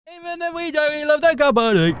Even we don't love the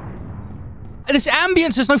company. This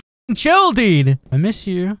ambience is no f***ing chill, dude. I miss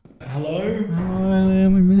you. Hello? Oh, I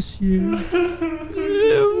miss you.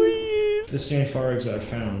 This is the only fire exit I've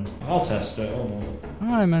found. I'll test it, hold on.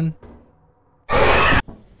 Alright, man.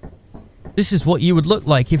 This is what you would look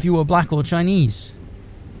like if you were black or Chinese.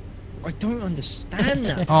 I don't understand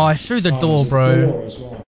that. Oh, I threw the door, bro. There's a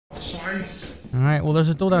door as well. Alright, well, there's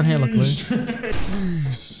a door down here, luckily.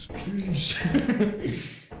 Please.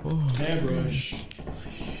 Hairbrush.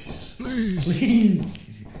 Please.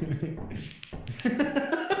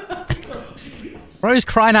 Bro's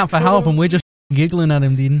crying out for help and we're just giggling at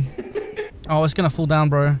him, dude. Oh, it's gonna fall down,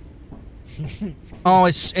 bro. Oh,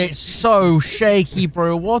 it's so shaky,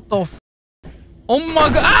 bro. What the f? Oh my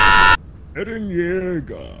god! Ah!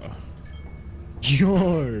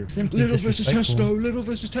 Yo! Simply Little versus disrespectful. Tesco, Little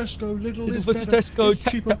versus Tesco, Little is Versus better. Tesco, It's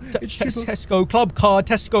cheaper, it's cheaper. Tesco, club card,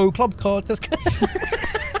 Tesco, club card, Tesco.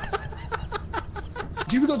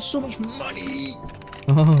 Dude, we got so much money!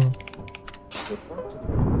 Oh.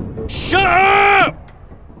 Shut up!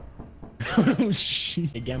 Oh shit.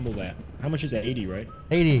 Hey, gamble that. How much is that? 80, right?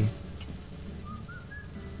 80.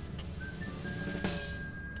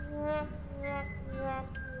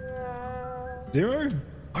 Zero?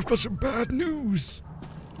 I've got some bad news.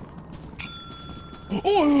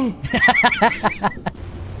 Oh!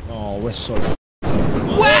 Oh, we're so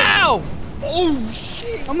Wow! Oh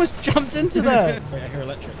shit! I almost jumped into that. Wait, I hear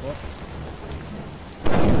electric, what?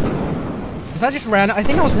 Is that just random? I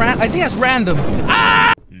think that's random.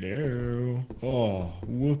 Ah! No. Oh,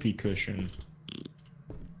 whoopee cushion.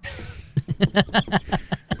 He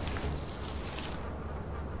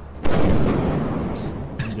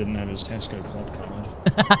didn't have his Tesco club card.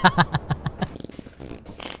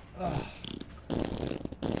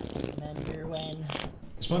 Remember when?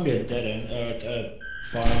 This might be a dead end,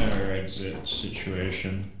 fire exit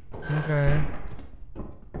situation. Okay.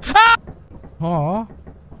 Ah! Aw.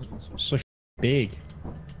 So big.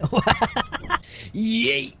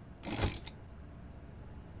 Yay!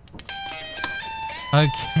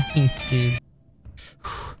 Okay, dude.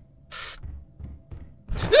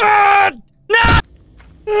 Ah! No!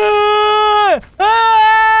 Ah!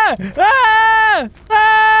 Ah! Ah!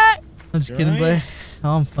 Ah! I'm just kidding, bro.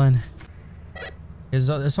 Oh, I'm fine.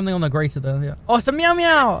 There's something on the grater there. Yeah. Oh, it's a meow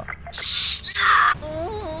meow.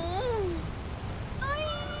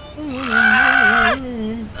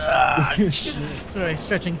 Sorry,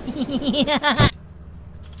 stretching.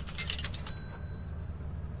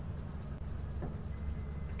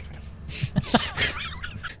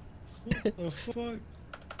 What the fuck?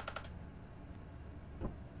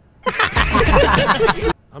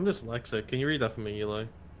 I'm dyslexic. Can you read that for me, Eli?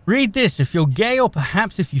 Read this. If you're gay, or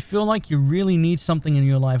perhaps if you feel like you really need something in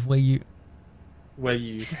your life where you... Where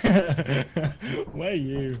you? Where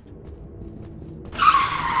you?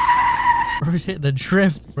 Bro's hit the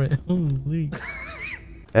drift, bro. Holy.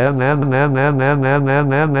 We're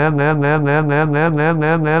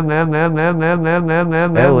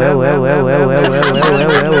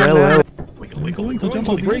going to jump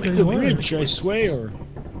and break the bridge, I swear.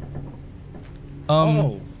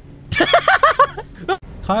 Oh.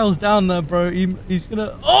 Kyle's down there, bro. He's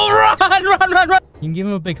gonna... Oh, run! You can give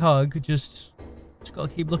him a big hug. Just gotta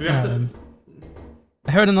keep looking at him.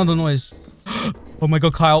 I heard another noise. Oh my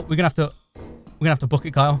god, Kyle. We're gonna have to book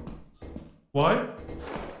it, Kyle. Why?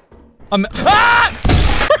 Ah!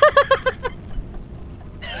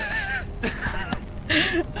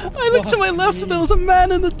 I looked to my left and there was a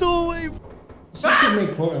man in the doorway. So you can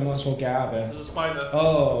make quote and might as well get out of There's it. a spider.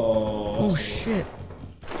 Oh. Oh shit.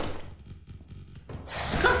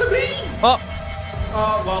 Cut the beam! Oh.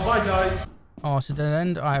 Oh, well, bye, guys. Oh, it's a dead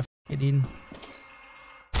end. Alright, f it in.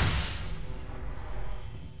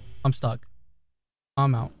 I'm stuck.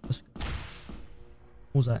 I'm out. Let's go.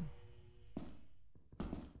 What was that?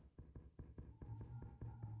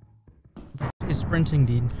 What the f is sprinting,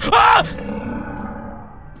 dude? Ah!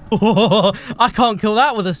 Oh, I can't kill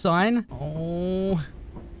that with a sign. Oh.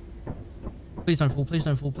 Please don't fall, please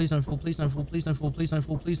don't fall, please don't fall, please don't fall, please don't fall, please don't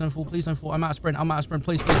fall, please don't fall, please don't fall. I'm out of sprint,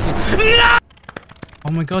 please, please, please. No!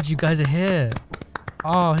 Oh my god, you guys are here.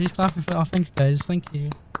 Oh, he's clapping for... Oh, thanks, guys. Thank you.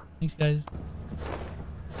 Thanks, guys.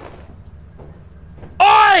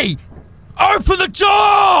 Oi! Open the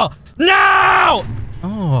door! Now!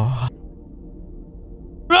 Oh.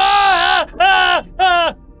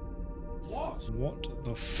 What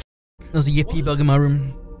the f? There's a yippee bug in my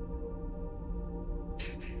room.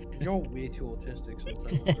 You're way too autistic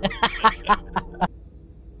sometimes.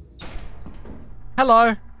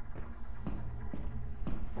 Hello.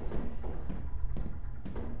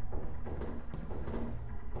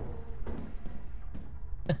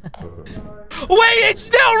 Wait, it's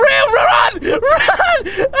still real! Run!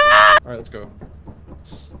 Run! Ah! Alright, let's go.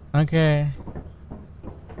 Okay.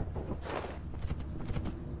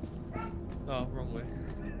 Oh, wrong way.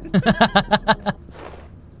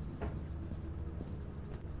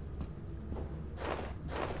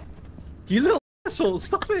 You little asshole,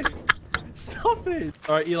 stop it! Stop it!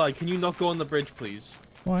 Alright, Eli, can you not go on the bridge, please?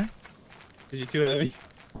 Why? Because you're too heavy.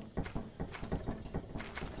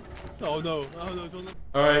 Oh no, don't let...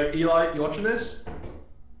 Alright, Eli, you watching this?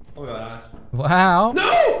 Look at that. Wow.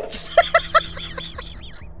 No!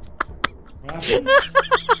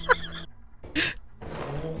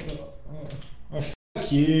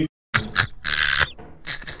 Fuck you.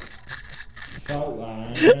 Felt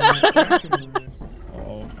that.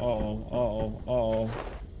 Oh.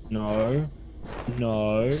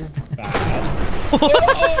 No. Bad.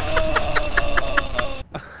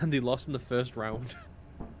 And they lost in the first round.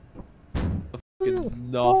 Fucking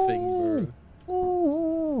nothing,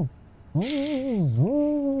 bro.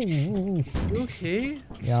 You okay?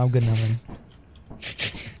 Yeah, I'm good now, man.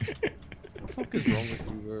 What the fuck is wrong with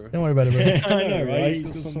you, bro? Don't worry about it, bro. I know, right?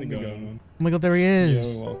 There's something going on. Oh my god, there he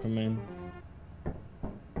is. You're welcome, man.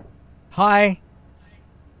 Hi.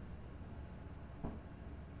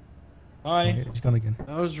 Hi. Okay, he's gone again.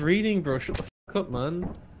 I was reading, bro. Shut the fuck up,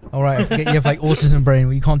 man. Alright, I forget you have like autism brain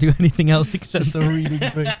where you can't do anything else except the reading,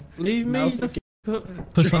 bro. Leave me.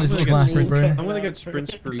 Push on his little glasses, bro. I'm gonna get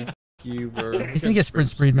sprint spree. Fuck you, bro. He's gonna get sprint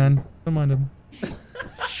speed, man. Don't mind him.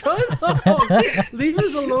 Shut up! Leave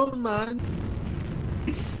us alone, man.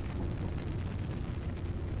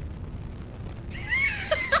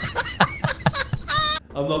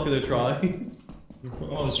 I'm not gonna try.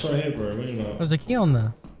 Oh, it's right here, bro. Wait a minute. There's a key on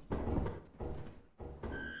there.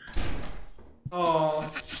 Oh.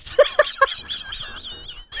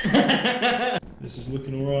 This is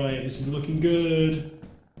looking alright. This is looking good.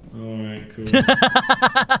 Alright, cool.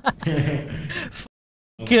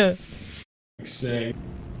 Yeah. Sake.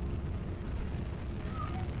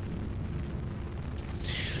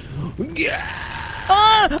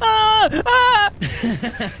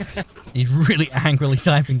 He's really angrily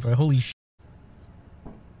typing, bro. Holy sh.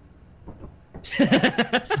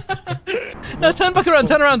 No, turn back around,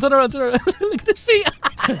 turn around. Look at his feet.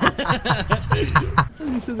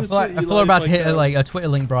 I feel like we're about to hit like a Twitter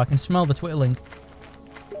link, bro. I can smell the Twitter link.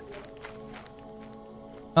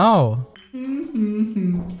 Oh. I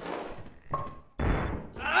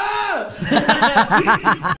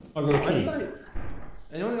got a key.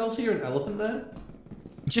 Anyone else hear an elephant there?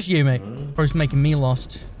 It's just you, mate. Bro's making me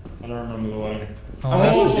lost. I don't remember the way.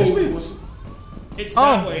 Oh. It's Oh,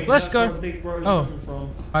 that way. 'Cause let's that's go. where Big Bro's Oh. coming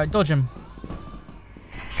from. Alright, dodge him.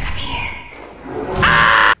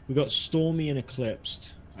 We got Stormy and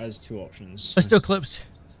Eclipsed as two options. Let's do Eclipsed.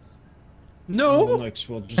 No! Well, no, 'cause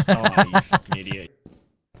we'll just die, you fucking idiot.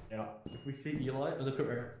 Yeah. If we see Eli, I'm gonna put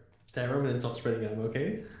her stare him and stop spreading him,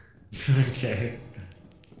 okay? Okay.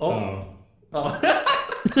 Oh. Oh.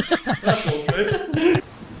 That's awkward.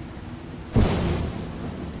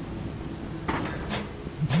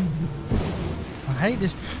 I hate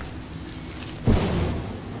this.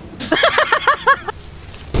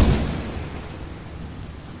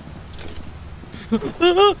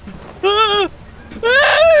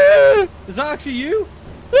 Is that actually you?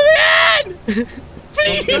 Let me in!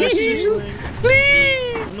 Please!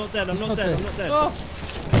 Please! I'm not dead, I'm He's not not dead, dead. I'm not dead. Oh,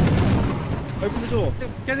 Open the door.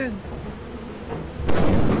 get in.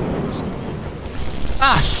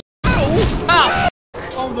 Ah, sh. Ow! Ah!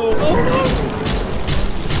 Oh no, oh no!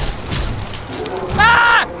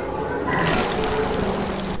 Ah!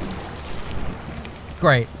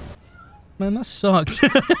 Great. Man, that sucked.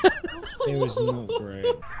 It was not great.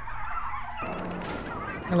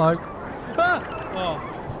 Hello. Ah! Oh.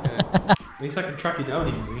 Okay. At least I can track you down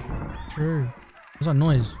easy. True. What's that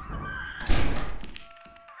noise?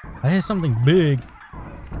 I hear something big.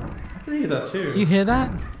 I can hear that too. You hear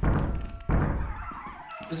that?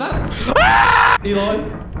 Is that? Eli,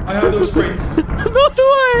 I have those springs. Not the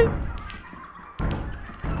way!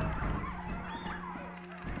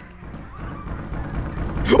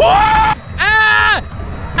 Ah!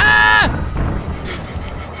 Ah!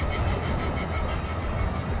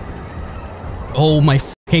 Oh my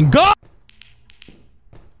fucking god!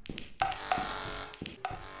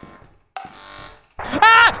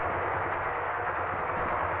 Ah!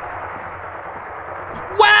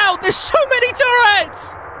 Wow, there's so many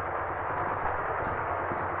turrets!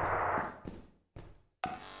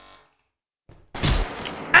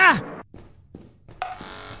 Ah!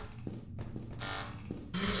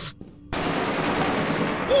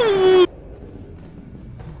 Ooh.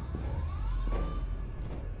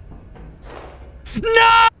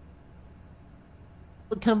 No!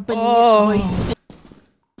 Company. Oh. Is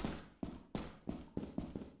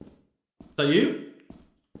that you?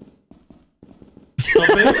 Stop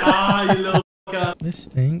it! Ah, you little fucker! This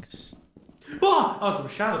stinks. Oh,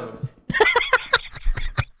 it's a shadow.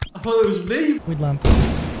 I thought it was me. Weed lamp.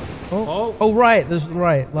 Oh. Oh, right. There's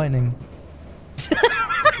lightning.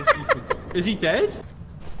 Is he dead?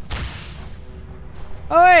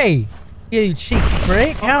 Oi! You cheeky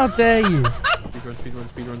prick! How dare you?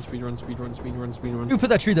 Speedrun. Who put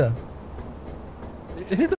that tree there?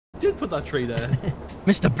 Who the did put that tree there?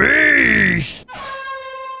 Mr. Beast!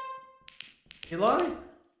 Eli?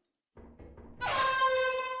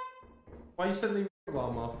 Why are you setting the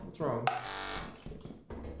alarm off? What's wrong?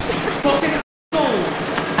 Fucking asshole!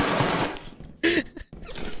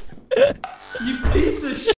 You piece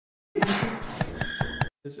of shit!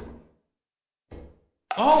 Is it?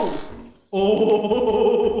 Oh!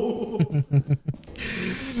 Oh!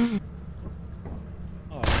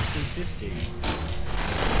 Oh, 350.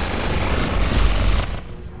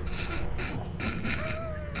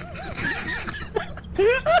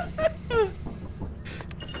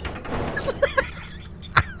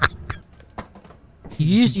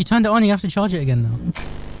 You turned it on, you have to charge it again now.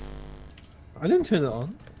 I didn't turn it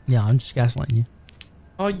on. Yeah, I'm just gaslighting you.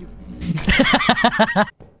 Oh, you.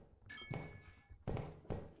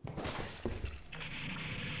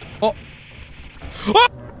 Oh. Oh!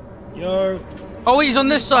 Yo. Oh, he's on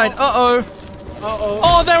this side. Uh-oh. Uh-oh.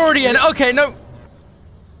 Oh, they're already in. Okay, no.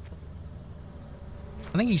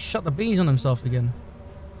 I think he shut the bees on himself again.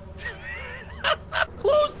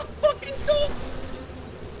 Close the fucking door!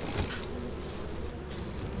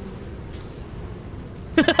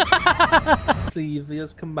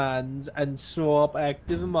 Previous commands and swap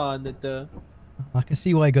active monitor. I can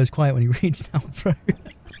see why he goes quiet when he reads now, bro.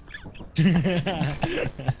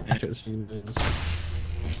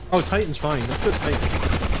 Oh, Titan's fine. That's good, Titan.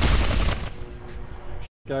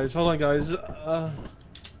 Guys, hold on, guys.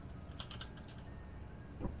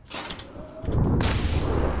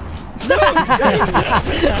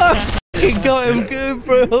 He got him good,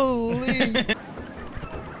 bro. Holy.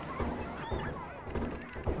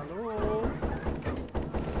 Hello?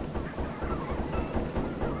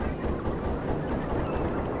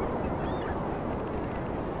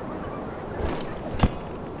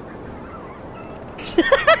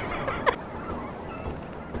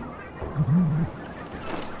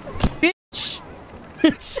 Bitch.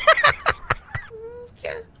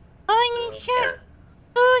 Oni-chan.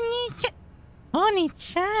 Oni-chan.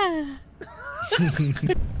 Oni-chan.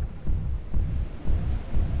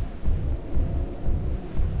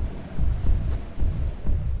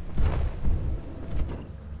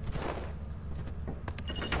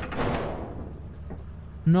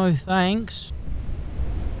 No thanks.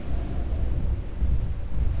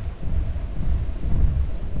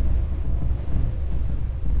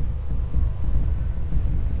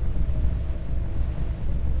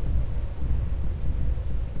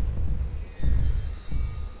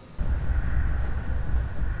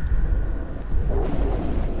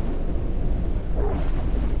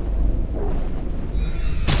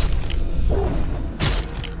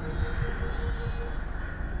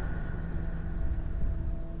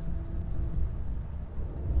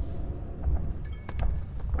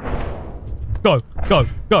 Go, go,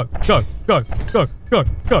 go, go, go, go, go,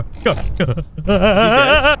 go, go.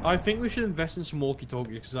 I think we should invest in some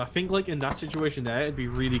walkie-talkies because I think, like, in that situation there, it'd be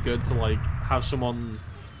really good to like have someone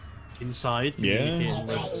inside. Yeah. communicating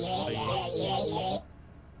with, like,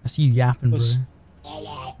 I see you yapping, bro.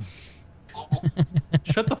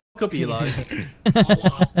 Shut the fuck up, Eli.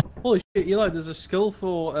 Holy shit, Eli! There's a skill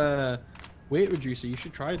for weight reducer. You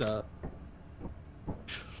should try that.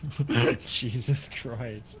 Jesus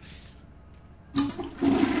Christ.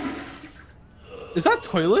 Is that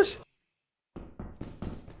toilet?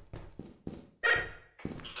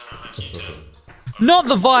 Not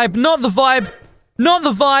the vibe, not the vibe, not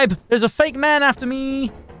the vibe. There's a fake man after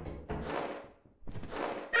me.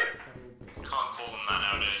 Can't call them that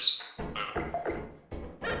nowadays.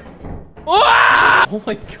 Ah! Oh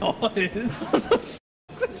my god!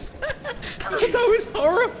 That was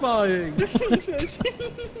horrifying.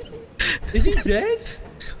 Is he dead?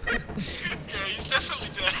 Yeah, he's definitely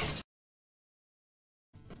dead.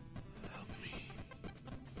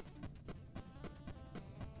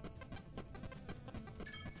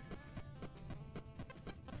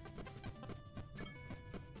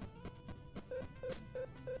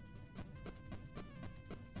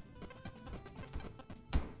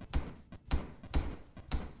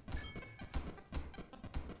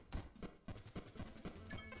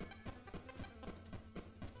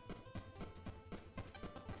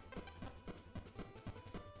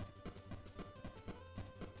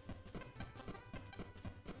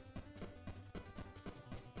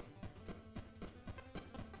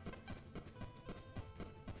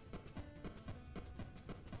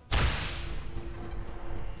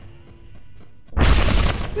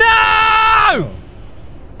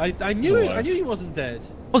 I knew it. I knew he wasn't dead.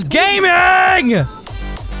 Was gaming!